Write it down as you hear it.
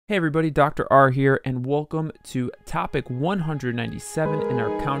Hey everybody, Dr. R here, and welcome to topic 197 in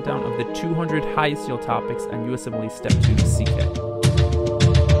our countdown of the 200 highest yield topics on USMLE Step 2 CK.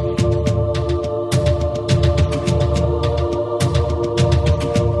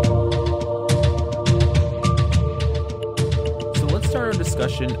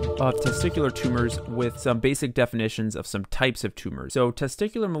 Discussion of testicular tumors with some basic definitions of some types of tumors. So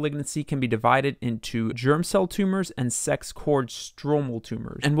testicular malignancy can be divided into germ cell tumors and sex cord stromal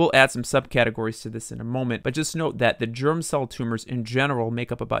tumors. And we'll add some subcategories to this in a moment, but just note that the germ cell tumors in general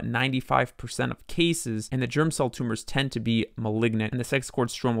make up about 95% of cases, and the germ cell tumors tend to be malignant, and the sex cord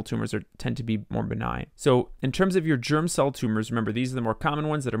stromal tumors tend to be more benign. So in terms of your germ cell tumors, remember these are the more common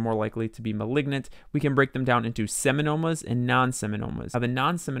ones that are more likely to be malignant. We can break them down into seminomas and non-seminomas. Now, the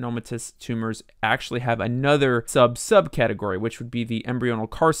non-seminomatous tumors actually have another subcategory, which would be the embryonal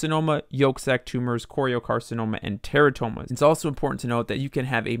carcinoma, yolk sac tumors, choriocarcinoma, and teratomas. It's also important to note that you can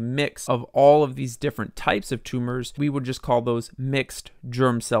have a mix of all of these different types of tumors. We would just call those mixed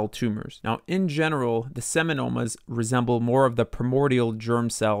germ cell tumors. Now, in general, the seminomas resemble more of the primordial germ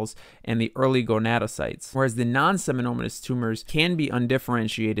cells and the early gonadocytes, whereas the non-seminomatous tumors can be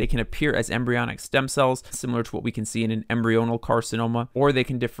undifferentiated. They can appear as embryonic stem cells, similar to what we can see in an embryonal carcinoma, or they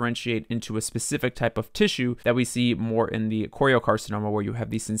can differentiate into a specific type of tissue that we see more in the choriocarcinoma, where you have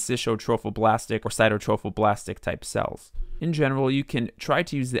these syncytiotrophoblastic or cytotrophoblastic type cells. In general, you can try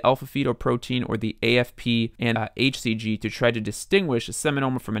to use the alpha-fetoprotein or the AFP and HCG to try to distinguish a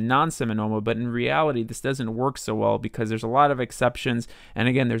seminoma from a non-seminoma, but in reality, this doesn't work so well because there's a lot of exceptions, and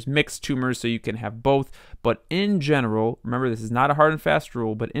again, there's mixed tumors, so you can have both, but in general, remember this is not a hard and fast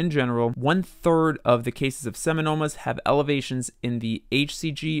rule, but in general, 1/3 of the cases of seminomas have elevations in the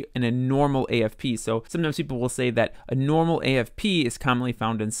HCG and a normal AFP, so sometimes people will say that a normal AFP is commonly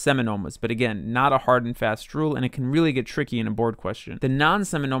found in seminomas, but again, not a hard and fast rule, and it can really get tricky in a board question. The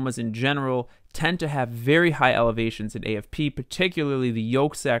non-seminomas in general tend to have very high elevations in AFP, particularly the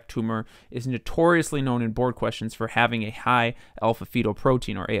yolk sac tumor is notoriously known in board questions for having a high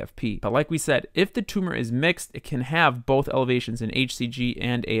alpha-fetoprotein or AFP. But like we said, if the tumor is mixed, it can have both elevations in HCG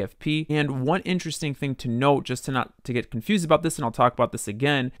and AFP. And one interesting thing to note, just to not to get confused about this, and I'll talk about this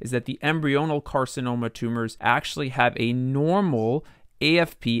again, is that the embryonal carcinoma tumors actually have a normal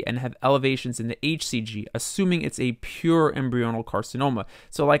AFP and have elevations in the HCG, assuming it's a pure embryonal carcinoma.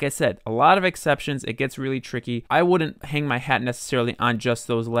 So like I said, a lot of exceptions, it gets really tricky. I wouldn't hang my hat necessarily on just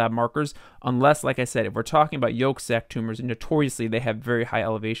those lab markers, unless, like I said, if we're talking about yolk sac tumors, notoriously they have very high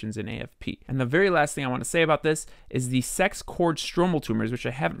elevations in AFP. And the very last thing I want to say about this is the sex cord stromal tumors, which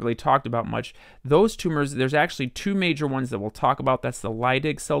I haven't really talked about much. Those tumors, there's actually two major ones that we'll talk about. That's the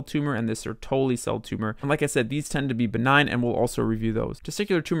Leydig cell tumor and the Sertoli cell tumor. And like I said, these tend to be benign, and we'll also review those.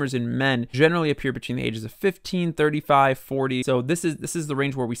 Testicular tumors in men generally appear between the ages of 15, 35, 40. So this is the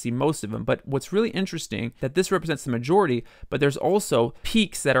range where we see most of them. But what's really interesting that this represents the majority, but there's also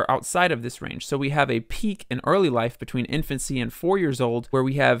peaks that are outside of this range. So we have a peak in early life between infancy and 4 years old, where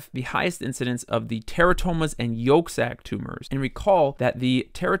we have the highest incidence of the teratomas and yolk sac tumors. And recall that the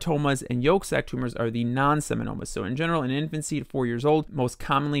teratomas and yolk sac tumors are the non-seminomas. So in general, in infancy to 4 years old, most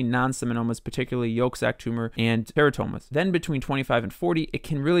commonly non-seminomas, particularly yolk sac tumor and teratomas. Then between 25 and 40, it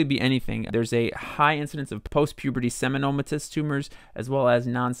can really be anything. There's a high incidence of post-puberty seminomatous tumors as well as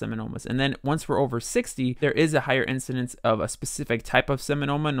non-seminomas. And then once we're over 60, there is a higher incidence of a specific type of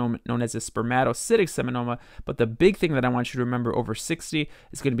seminoma known as a spermatocytic seminoma. But the big thing that I want you to remember over 60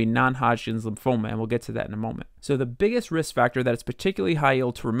 is going to be non-Hodgkin's lymphoma, and we'll get to that in a moment. So the biggest risk factor that is particularly high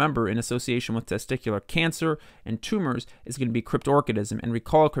yield to remember in association with testicular cancer and tumors is going to be cryptorchidism. And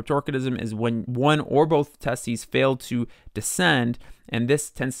recall, cryptorchidism is when one or both testes fail to descend, and this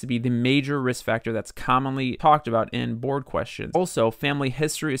tends to be the major risk factor that's commonly talked about in board questions. Also, family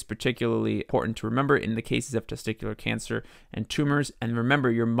history is particularly important to remember in the cases of testicular cancer and tumors. And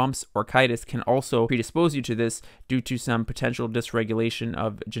remember, your mumps orchitis can also predispose you to this due to some potential dysregulation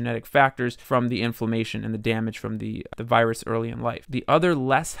of genetic factors from the inflammation and the damage from the virus early in life. The other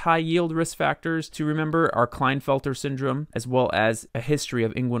less high yield risk factors to remember are Klinefelter syndrome, as well as a history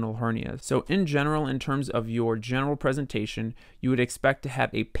of inguinal hernias. So in general, in terms of your general presentation, you would expect to have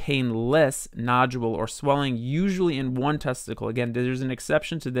a painless nodule or swelling, usually in one testicle. Again, there's an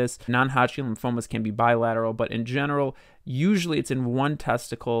exception to this. Non-Hodgkin lymphomas can be bilateral, but in general, Usually it's in one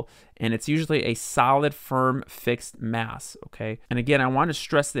testicle, and it's usually a solid, firm, fixed mass, okay? And again, I want to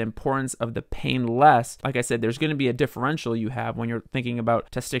stress the importance of the painless. Like I said, there's going to be a differential you have when you're thinking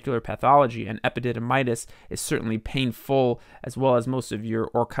about testicular pathology, and epididymitis is certainly painful, as well as most of your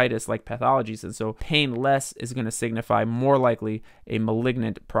orchitis-like pathologies, and so painless is going to signify more likely a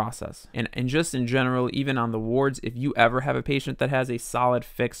malignant process. And just in general, even on the wards, if you ever have a patient that has a solid,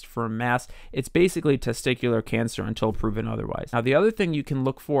 fixed, firm mass, it's basically testicular cancer until proven otherwise. Now, the other thing you can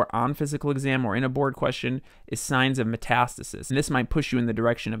look for on physical exam or in a board question is signs of metastasis, and this might push you in the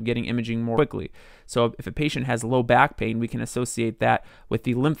direction of getting imaging more quickly. So if a patient has low back pain, we can associate that with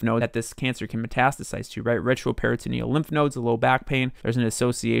the lymph node that this cancer can metastasize to, right? Retroperitoneal lymph nodes, a low back pain, there's an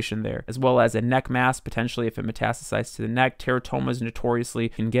association there, as well as a neck mass, potentially if it metastasizes to the neck. Teratomas notoriously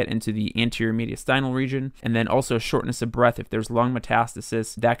can get into the anterior mediastinal region, and then also shortness of breath. If there's lung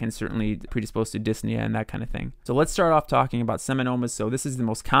metastasis, that can certainly predispose to dyspnea and that kind of thing. So let's start off talking about seminomas. So this is the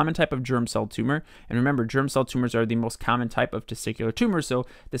most common type of germ cell tumor, and remember, germ cell tumors are the most common type of testicular tumor, so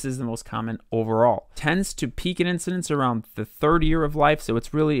this is the most common overall. Tends to peak in incidence around the third year of life, so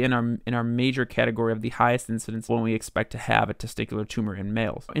it's really in our major category of the highest incidence when we expect to have a testicular tumor in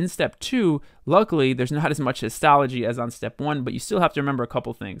males. In step 2, luckily, there's not as much histology as on step 1, but you still have to remember a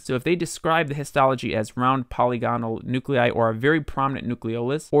couple things. So if they describe the histology as round polygonal nuclei or a very prominent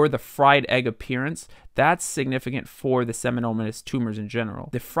nucleolus or the fried egg appearance, that's significant for the seminomatous tumors in general.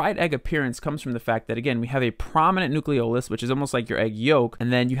 The fried egg appearance comes from the fact that, again, we have a prominent nucleolus, which is almost like your egg yolk,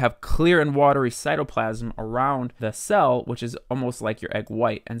 and then you have clear and watery cytoplasm around the cell, which is almost like your egg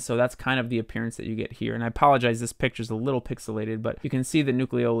white. And so that's kind of the appearance that you get here. And I apologize, this picture's a little pixelated, but you can see the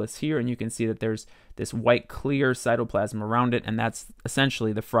nucleolus here, and you can see that there's this white clear cytoplasm around it, and that's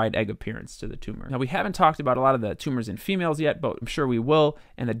essentially the fried egg appearance to the tumor. Now, we haven't talked about a lot of the tumors in females yet, but I'm sure we will,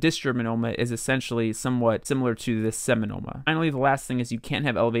 and the dysgerminoma is essentially somewhat similar to this seminoma. Finally, the last thing is you can't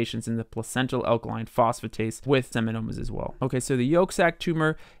have elevations in the placental alkaline phosphatase with seminomas as well. Okay, so the yolk sac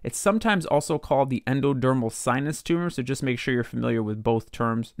tumor, it's sometimes also called the endodermal sinus tumor, so just make sure you're familiar with both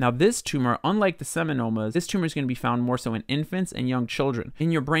terms. Now, this tumor, unlike the seminomas, this tumor is going to be found more so in infants and young children.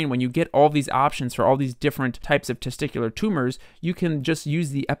 In your brain, when you get all these options for all these different types of testicular tumors, you can just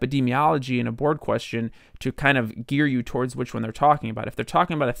use the epidemiology in a board question to kind of gear you towards which one they're talking about. If they're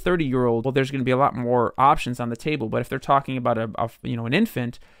talking about a 30-year-old, well, there's going to be a lot more options on the table. But if they're talking about an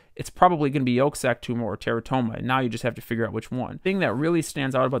infant, it's probably going to be yolk sac tumor or teratoma, and now you just have to figure out which one. The thing that really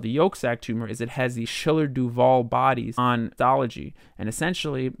stands out about the yolk sac tumor is it has these Schiller-Duval bodies on histology, and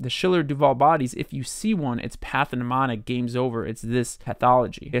essentially the Schiller-Duval bodies, if you see one, it's pathognomonic, game's over, it's this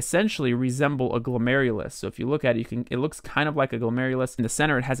pathology. They essentially resemble a glomerulus, so if you look at it, it looks kind of like a glomerulus. In the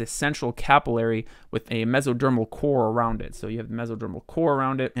center, it has a central capillary with a mesodermal core around it, so you have the mesodermal core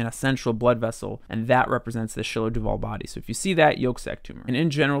around it and a central blood vessel, and that represents the Schiller-Duval body. So if you see that, yolk sac tumor. And in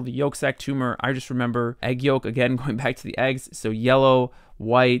general, the yolk sac tumor, I just remember egg yolk, again, going back to the eggs, so yellow,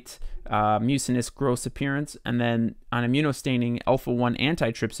 white, mucinous, gross appearance, and then on immunostaining, alpha-1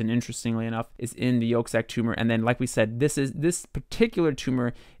 antitrypsin, interestingly enough, is in the yolk sac tumor. And then, like we said, this particular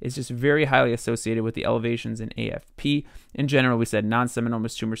tumor is just very highly associated with the elevations in AFP. In general, we said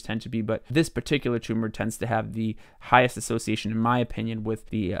non-seminomatous tumors tend to be, but this particular tumor tends to have the highest association, in my opinion, with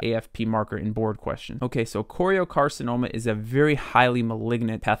the AFP marker in board question. Okay, so choriocarcinoma is a very highly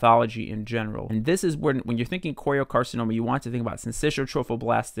malignant pathology in general. And this is when you're thinking choriocarcinoma, you want to think about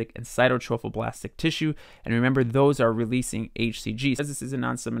syncytiotrophoblastic and cytotrophoblastic tissue. And remember, those are releasing HCG. As this is a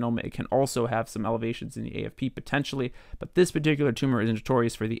non-seminoma, it can also have some elevations in the AFP potentially, but this particular tumor is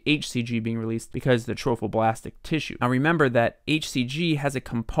notorious for the HCG being released because of the trophoblastic tissue. Now remember that HCG has a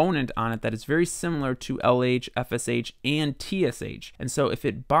component on it that is very similar to LH, FSH, and TSH. And so if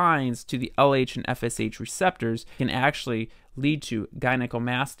it binds to the LH and FSH receptors, it can actually lead to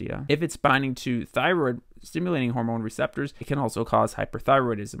gynecomastia. If it's binding to thyroid stimulating hormone receptors, it can also cause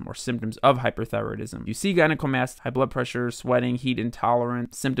hyperthyroidism or symptoms of hyperthyroidism. You see gynecomastia, high blood pressure, sweating, heat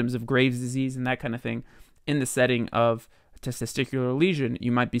intolerance, symptoms of Graves' disease, and that kind of thing in the setting of testicular lesion,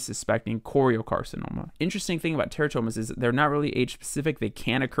 you might be suspecting choriocarcinoma. Interesting thing about teratomas is they're not really age specific. They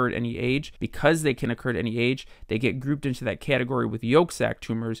can occur at any age. Because they can occur at any age, they get grouped into that category with yolk sac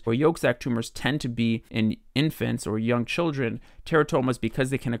tumors, where yolk sac tumors tend to be in infants or young children. Teratomas,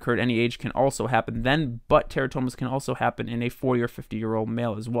 because they can occur at any age, can also happen then, but teratomas can also happen in a 40 or 50-year-old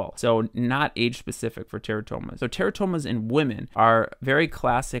male as well. So not age specific for teratomas. So teratomas in women are very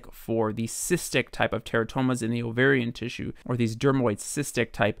classic for the cystic type of teratomas in the ovarian tissue, or these dermoid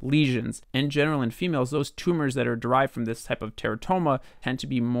cystic type lesions. In general, in females, those tumors that are derived from this type of teratoma tend to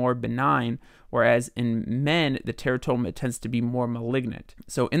be more benign, whereas in men, the teratoma tends to be more malignant.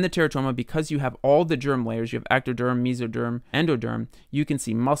 So in the teratoma, because you have all the germ layers, you have ectoderm, mesoderm, endoderm, you can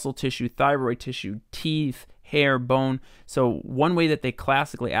see muscle tissue, thyroid tissue, teeth, hair, bone. So one way that they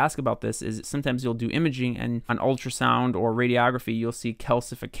classically ask about this is sometimes you'll do imaging, and on ultrasound or radiography, you'll see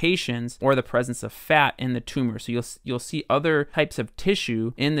calcifications or the presence of fat in the tumor. So you'll see other types of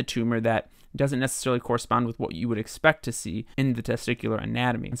tissue in the tumor that doesn't necessarily correspond with what you would expect to see in the testicular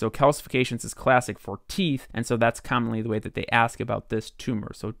anatomy. And so calcifications is classic for teeth, and so that's commonly the way that they ask about this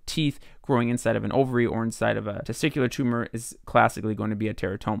tumor. So teeth growing inside of an ovary or inside of a testicular tumor is classically going to be a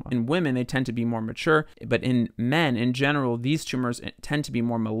teratoma. In women, they tend to be more mature, but in men, in general, these tumors tend to be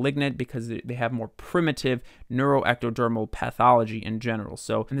more malignant because they have more primitive neuroectodermal pathology in general.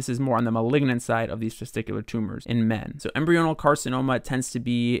 So, and this is more on the malignant side of these testicular tumors in men. So embryonal carcinoma tends to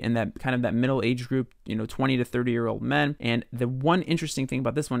be in that kind of that middle age group, 20 to 30-year-old men. And the one interesting thing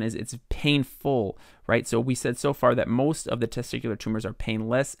about this one is it's painful, right? So we said so far that most of the testicular tumors are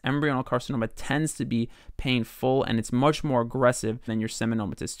painless. Embryonal carcinoma tends to be painful, and it's much more aggressive than your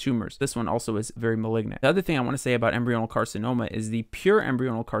seminomatous tumors. This one also is very malignant. The other thing I want to say about embryonal carcinoma is the pure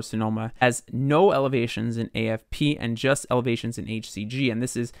embryonal carcinoma has no elevations in AFP and just elevations in HCG, and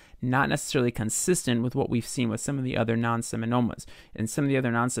this is not necessarily consistent with what we've seen with some of the other non-seminomas. In some of the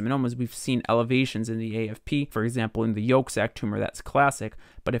other non-seminomas, we've seen elevations in the AFP, for example, in the yolk sac tumor, that's classic.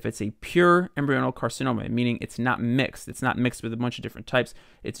 But if it's a pure embryonal carcinoma, meaning it's not mixed with a bunch of different types,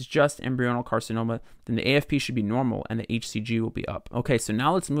 it's just embryonal carcinoma, then the AFP should be normal and the HCG will be up. Okay, so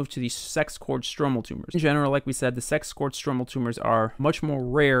now let's move to the sex cord stromal tumors. In general, like we said, the sex cord stromal tumors are much more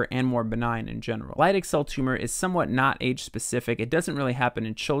rare and more benign in general. Leydig cell tumor is somewhat not age specific. It doesn't really happen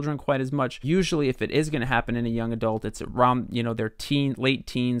in children quite as much. Usually, if it is going to happen in a young adult, it's around, their late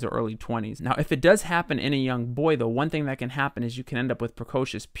teens or early 20s. Now, if it does happen in a young boy, though, one thing that can happen is you can end up with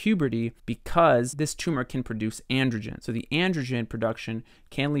precocious puberty because this tumor can produce androgen. So the androgen production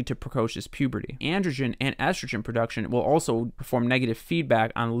can lead to precocious puberty. Androgen and estrogen production will also perform negative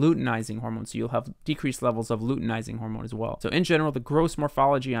feedback on luteinizing hormone. So you'll have decreased levels of luteinizing hormone as well. So in general, the gross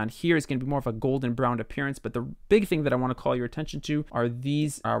morphology on here is going to be more of a golden brown appearance. But the big thing that I want to call your attention to are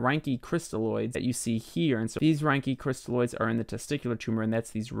these rhynchocrystalloids that you see here. And so these rhynchocrystalloids are in the testicular tumor, and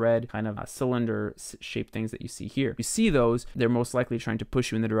that's these red kind of cylinder-shaped things that you see here. If you see those, they're most likely trying to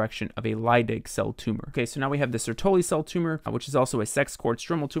push you in the direction of a Leydig cell tumor. Okay, so now we have the Sertoli cell tumor, which is also a sex cord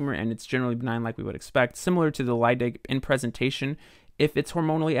stromal tumor, and it's generally benign like we would expect. Similar to the Leydig in presentation, if it's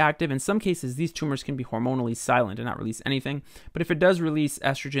hormonally active. In some cases, these tumors can be hormonally silent and not release anything. But if it does release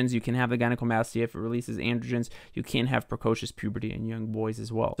estrogens, you can have the gynecomastia. If it releases androgens, you can have precocious puberty in young boys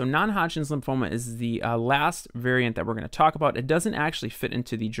as well. So non-Hodgkin's lymphoma is the last variant that we're going to talk about. It doesn't actually fit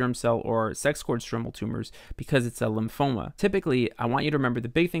into the germ cell or sex cord stromal tumors because it's a lymphoma. Typically, I want you to remember the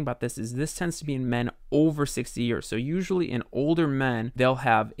big thing about this is this tends to be in men over 60 years. So usually in older men, they'll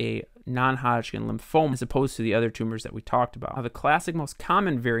have a non-Hodgkin lymphoma as opposed to the other tumors that we talked about. Now, the classic most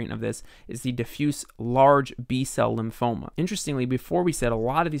common variant of this is the diffuse large B-cell lymphoma. Interestingly, before we said a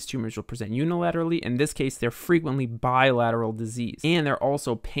lot of these tumors will present unilaterally. In this case, they're frequently bilateral disease, and they're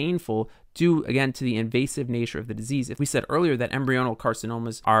also painful due, again, to the invasive nature of the disease. If we said earlier that embryonal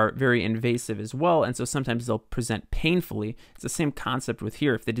carcinomas are very invasive as well, and so sometimes they'll present painfully, it's the same concept with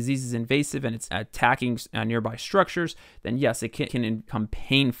here. If the disease is invasive and it's attacking nearby structures, then yes, it can become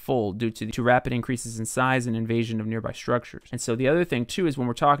painful due to rapid increases in size and invasion of nearby structures. And so the other thing too is when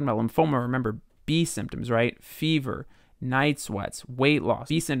we're talking about lymphoma, remember B symptoms, right? Fever, night sweats, weight loss.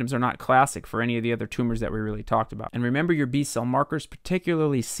 B symptoms are not classic for any of the other tumors that we really talked about. And remember your B cell markers,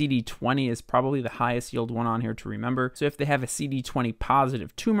 particularly CD20 is probably the highest yield one on here to remember. So if they have a CD20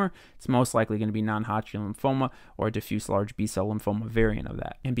 positive tumor, it's most likely going to be non-Hodgkin lymphoma or a diffuse large B cell lymphoma variant of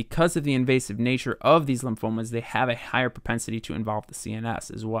that. And because of the invasive nature of these lymphomas, they have a higher propensity to involve the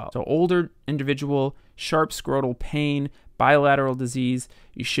CNS as well. So older individual, sharp scrotal pain, bilateral disease,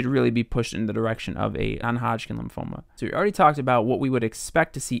 you should really be pushed in the direction of a non-Hodgkin lymphoma. So we already talked about what we would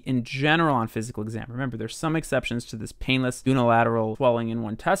expect to see in general on physical exam. Remember, there's some exceptions to this painless unilateral swelling in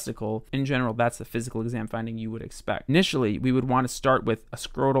one testicle. In general, that's the physical exam finding you would expect. Initially, we would want to start with a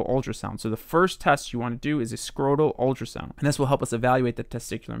scrotal ultrasound. So the first test you want to do is a scrotal ultrasound, and this will help us evaluate the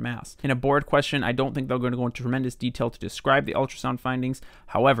testicular mass. In a board question, I don't think they're going to go into tremendous detail to describe the ultrasound findings.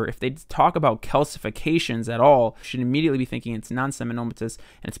 However, if they talk about calcifications at all, you should immediately be thinking it's non-seminomatous,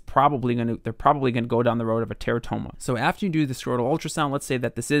 and they're probably gonna go down the road of a teratoma. So after you do the scrotal ultrasound, let's say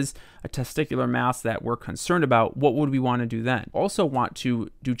that this is a testicular mass that we're concerned about, what would we want to do then? Also want to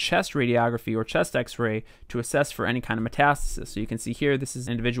do chest radiography or chest x-ray to assess for any kind of metastasis. So you can see here, this is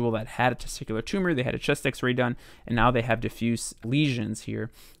an individual that had a testicular tumor, they had a chest x-ray done, and now they have diffuse lesions here,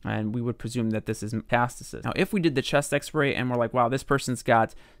 and we would presume that this is metastasis. Now, if we did the chest x-ray and we're like, wow, this person's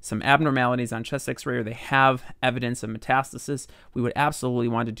got some abnormalities on chest x-ray, or they have evidence of metastasis, we would absolutely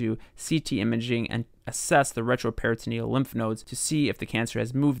want to do CT imaging and assess the retroperitoneal lymph nodes to see if the cancer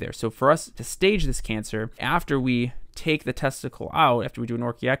has moved there. So for us to stage this cancer, after we take the testicle out, after we do an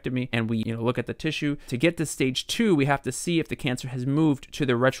orchiectomy and we look at the tissue, to get to stage 2, we have to see if the cancer has moved to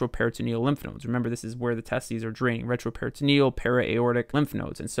the retroperitoneal lymph nodes. Remember, this is where the testes are draining, retroperitoneal, para-aortic lymph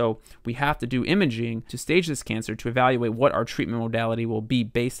nodes. And so we have to do imaging to stage this cancer to evaluate what our treatment modality will be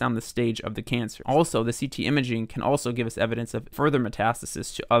based on the stage of the cancer. Also, the CT imaging can also give us evidence of further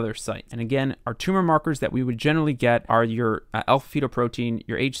metastasis to other sites. And again, our tumor markers that we would generally get are your alpha-fetoprotein,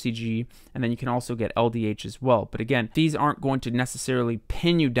 your HCG, and then you can also get LDH as well. But again, these aren't going to necessarily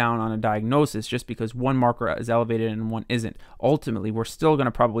pin you down on a diagnosis just because one marker is elevated and one isn't. Ultimately, we're still going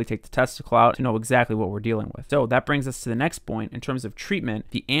to probably take the testicle out to know exactly what we're dealing with. So that brings us to the next point. In terms of treatment,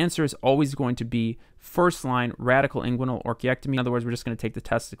 the answer is always going to be first-line radical inguinal orchiectomy. In other words, we're just going to take the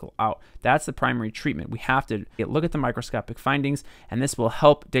testicle out. That's the primary treatment. We have to look at the microscopic findings, and this will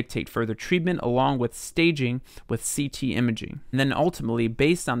help dictate further treatment along with staging with CT imaging. And then ultimately,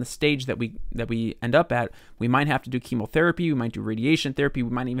 based on the stage that we end up at, we might have to do chemotherapy, we might do radiation therapy, we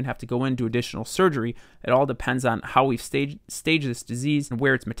might even have to go into additional surgery. It all depends on how we've staged this disease and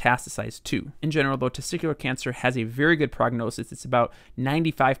where it's metastasized to. In general, though, testicular cancer has a very good prognosis. It's about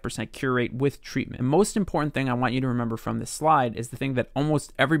 95% cure rate with treatment. The most important thing I want you to remember from this slide is the thing that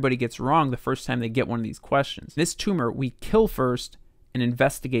almost everybody gets wrong the first time they get one of these questions. This tumor, we kill first and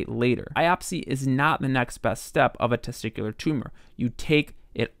investigate later. Biopsy is not the next best step of a testicular tumor. You take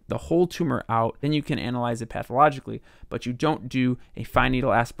the whole tumor out, then you can analyze it pathologically, but you don't do a fine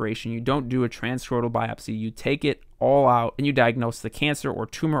needle aspiration, you don't do a transscrotal biopsy, you take it all out and you diagnose the cancer or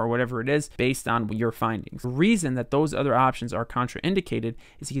tumor or whatever it is based on your findings. The reason that those other options are contraindicated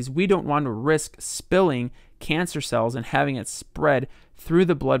is because we don't want to risk spilling cancer cells and having it spread through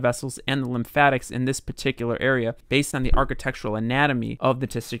the blood vessels and the lymphatics in this particular area based on the architectural anatomy of the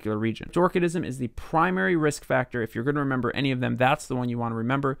testicular region. Dorkidism is the primary risk factor. If you're going to remember any of them, that's the one you want to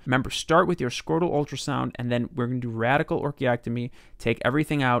remember. Remember, start with your scrotal ultrasound, and then we're going to do radical orchiectomy, take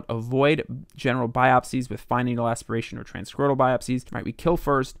everything out, avoid general biopsies with fine needle aspiration or transscrotal biopsies. Right, we kill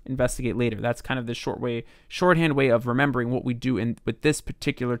first, investigate later. That's kind of the shorthand way of remembering what we do with this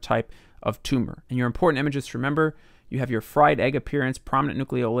particular type of tumor. And your important images to remember: you have your fried egg appearance, prominent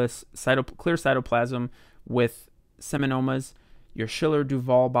nucleolus, clear cytoplasm with seminomas, your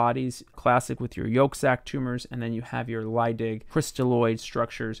Schiller-Duval bodies, classic with your yolk sac tumors, and then you have your Leydig crystalloid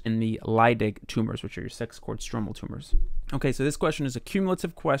structures in the Leydig tumors, which are your sex cord stromal tumors. Okay, so this question is a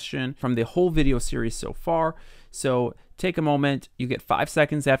cumulative question from the whole video series so far. So take a moment, you get 5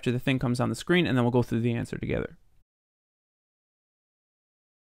 seconds after the thing comes on the screen, and then we'll go through the answer together.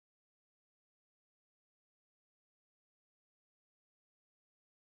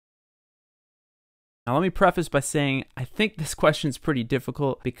 Now, let me preface by saying I think this question is pretty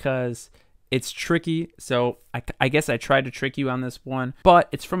difficult because it's tricky. So I guess I tried to trick you on this one, but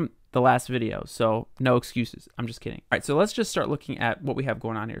it's from the last video, so no excuses. I'm just kidding. All right, so let's just start looking at what we have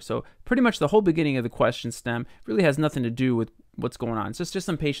going on here. So pretty much the whole beginning of the question stem really has nothing to do with what's going on. It's just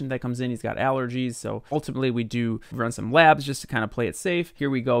some patient that comes in, he's got allergies. So ultimately we run some labs just to kind of play it safe. Here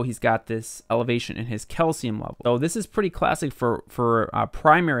we go, he's got this elevation in his calcium level. So this is pretty classic for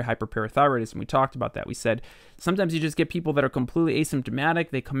primary hyperparathyroidism. We talked about that. We said sometimes you just get people that are completely asymptomatic.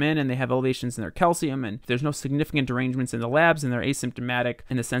 They come in and they have elevations in their calcium and there's no significant derangements in the labs and they're asymptomatic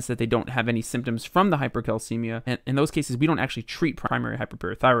in the sense that they don't have any symptoms from the hypercalcemia. And in those cases, we don't actually treat primary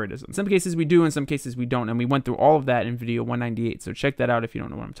hyperparathyroidism. In some cases we do, in some cases we don't. And we went through all of that in video 198. So check that out if you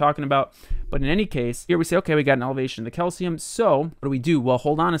don't know what I'm talking about. But in any case, here we say, okay, we got an elevation of the calcium. So what do we do? Well,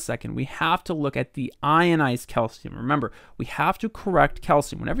 hold on a second. We have to look at the ionized calcium. Remember, we have to correct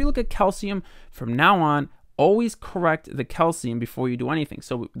calcium. Whenever you look at calcium from now on, always correct the calcium before you do anything.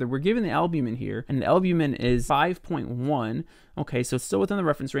 So we're given the albumin here, and the albumin is 5.1. Okay, so it's still within the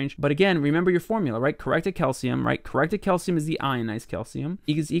reference range. But again, remember your formula, right? Corrected calcium, right? Corrected calcium is the ionized calcium.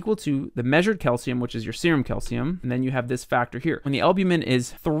 E is equal to the measured calcium, which is your serum calcium. And then you have this factor here. When the albumin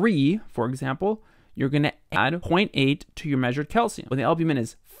is 3, for example, you're going to add 0.8 to your measured calcium. When the albumin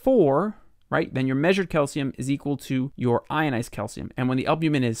is 4, right, then your measured calcium is equal to your ionized calcium. And when the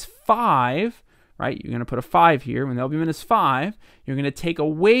albumin is 5, right? You're going to put a 5 here. When the albumin is 5, you're going to take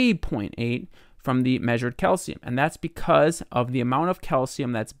away 0.8 from the measured calcium. And that's because of the amount of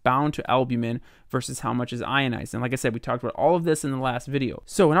calcium that's bound to albumin versus how much is ionized. And like I said, we talked about all of this in the last video.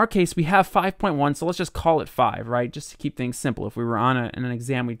 So in our case, we have 5.1, so let's just call it 5, right? Just to keep things simple. If we were on an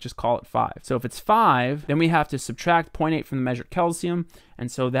exam, we'd just call it 5. So if it's 5, then we have to subtract 0.8 from the measured calcium. And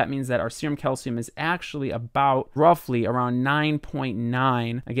so that means that our serum calcium is actually about roughly around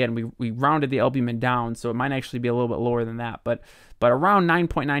 9.9. Again, we rounded the albumin down, so it might actually be a little bit lower than that, but around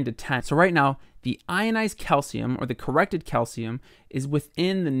 9.9 to 10. So right now, the ionized calcium, or the corrected calcium, is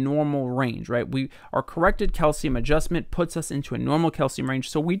within the normal range, right? Our corrected calcium adjustment puts us into a normal calcium range,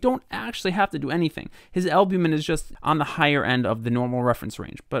 so we don't actually have to do anything. His albumin is just on the higher end of the normal reference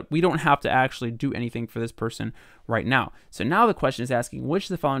range, but we don't have to actually do anything for this person right now. So now the question is asking, which of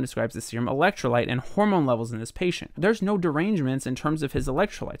the following describes the serum electrolyte and hormone levels in this patient? There's no derangements in terms of his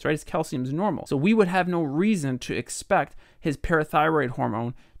electrolytes, right? His calcium is normal. So we would have no reason to expect his parathyroid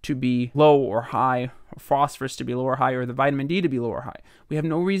hormone to be low or high, or phosphorus to be low or high, or the vitamin D to be low or high. We have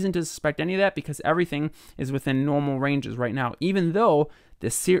no reason to suspect any of that because everything is within normal ranges right now. Even though the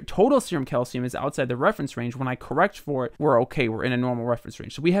total serum calcium is outside the reference range, when I correct for it, we're okay, we're in a normal reference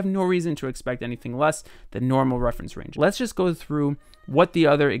range. So we have no reason to expect anything less than normal reference range. Let's just go through what the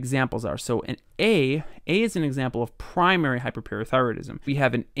other examples are. So in A is an example of primary hyperparathyroidism. We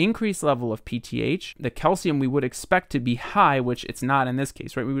have an increased level of PTH. The calcium we would expect to be high, which it's not in this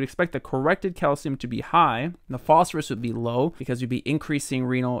case, right? We would expect the corrected calcium to be high. The phosphorus would be low because we'd be increasing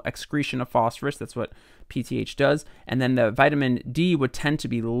renal excretion of phosphorus. That's what PTH does. And then the vitamin D would tend to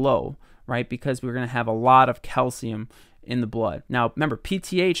be low, right? Because we're going to have a lot of calcium in the blood. Now, remember,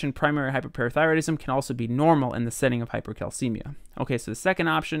 PTH in primary hyperparathyroidism can also be normal in the setting of hypercalcemia. Okay, so the second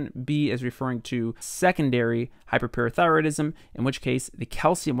option, B, is referring to secondary hyperparathyroidism, in which case the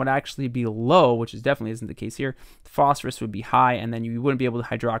calcium would actually be low, which is definitely isn't the case here. The phosphorus would be high, and then you wouldn't be able to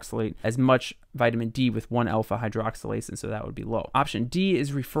hydroxylate as much vitamin D with 1-alpha hydroxylase, and so that would be low. Option D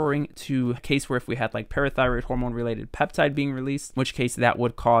is referring to a case where if we had like parathyroid hormone-related peptide being released, in which case that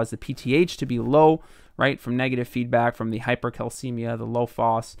would cause the PTH to be low, right, from negative feedback from the hypercalcemia, the low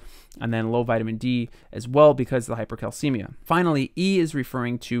phos, and then low vitamin D as well because of the hypercalcemia. Finally, E is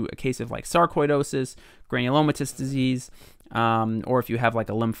referring to a case of like sarcoidosis, granulomatous disease, or if you have like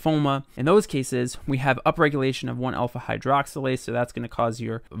a lymphoma. In those cases, we have upregulation of 1-alpha hydroxylase, so that's going to cause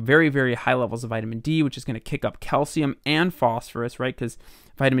your very, very high levels of vitamin D, which is going to kick up calcium and phosphorus, right? Because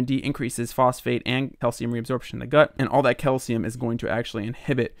vitamin D increases phosphate and calcium reabsorption in the gut, and all that calcium is going to actually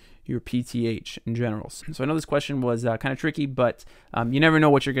inhibit your PTH in general. So I know this question was kind of tricky, but you never know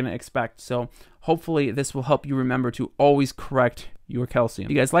what you're going to expect. So hopefully this will help you remember to always correct your calcium.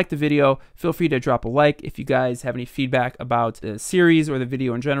 If you guys like the video, feel free to drop a like. If you guys have any feedback about the series or the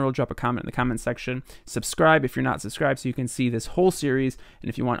video in general, drop a comment in the comment section. Subscribe if you're not subscribed so you can see this whole series. And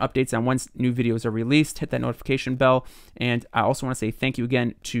if you want updates on when new videos are released, hit that notification bell. And I also want to say thank you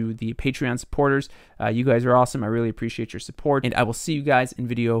again to the Patreon supporters. You guys are awesome. I really appreciate your support. And I will see you guys in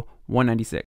video 196.